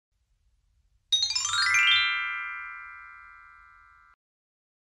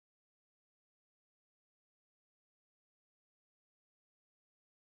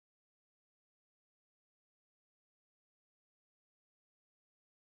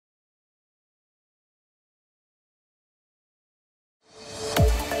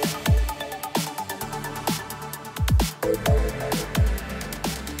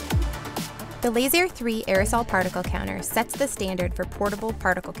The Lasair Ⅲ aerosol particle counter sets the standard for portable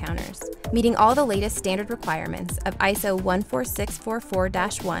particle counters, meeting all the latest standard requirements of ISO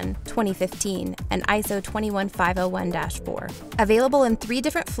 14644-1 2015 and ISO 21501-4. Available in 3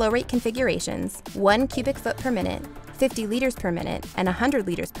 different flow rate configurations, 1 cubic foot per minute, 50 liters per minute, and 100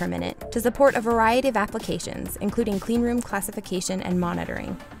 liters per minute, to support a variety of applications, including cleanroom classification and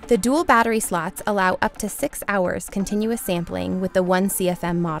monitoring. The dual battery slots allow up to 6 hours continuous sampling with the 1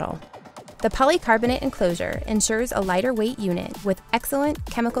 CFM model. The polycarbonate enclosure ensures a lighter weight unit with excellent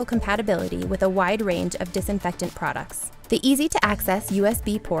chemical compatibility with a wide range of disinfectant products. The easy-to-access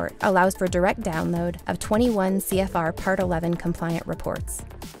USB port allows for direct download of 21 CFR Part 11 compliant reports.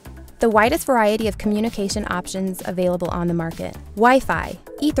 The widest variety of communication options available on the market: Wi-Fi,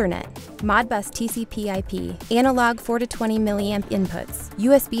 Ethernet, Modbus TCP/IP, analog 4 to 20 milliamp inputs,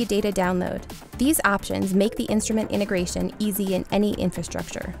 USB data download. These options make the instrument integration easy in any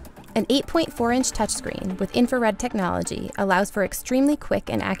infrastructure. An 8.4-inch touchscreen with infrared technology allows for extremely quick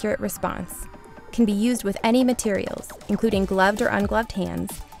and accurate response. Can be used with any materials, including gloved or ungloved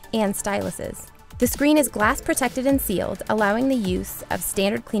hands, and styluses. The screen is glass protected and sealed, allowing the use of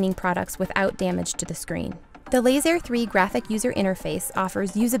standard cleaning products without damage to the screen. The Lasair Ⅲ graphic user interface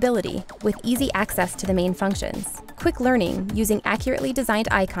offers usability with easy access to the main functions, quick learning using accurately designed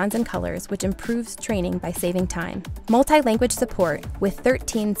icons and colors, which improves training by saving time, multi-language support with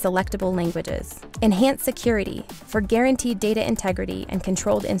 13 selectable languages, enhanced security for guaranteed data integrity and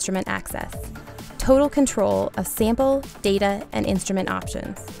controlled instrument access, total control of sample, data, and instrument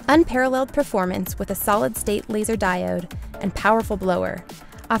options, unparalleled performance with a solid-state laser diode and powerful blower,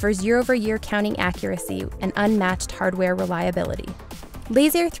 offers year-over-year counting accuracy and unmatched hardware reliability.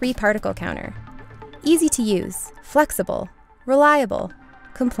 Lasair Ⅲ particle counter. Easy to use, flexible, reliable,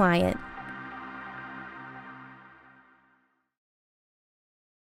 compliant,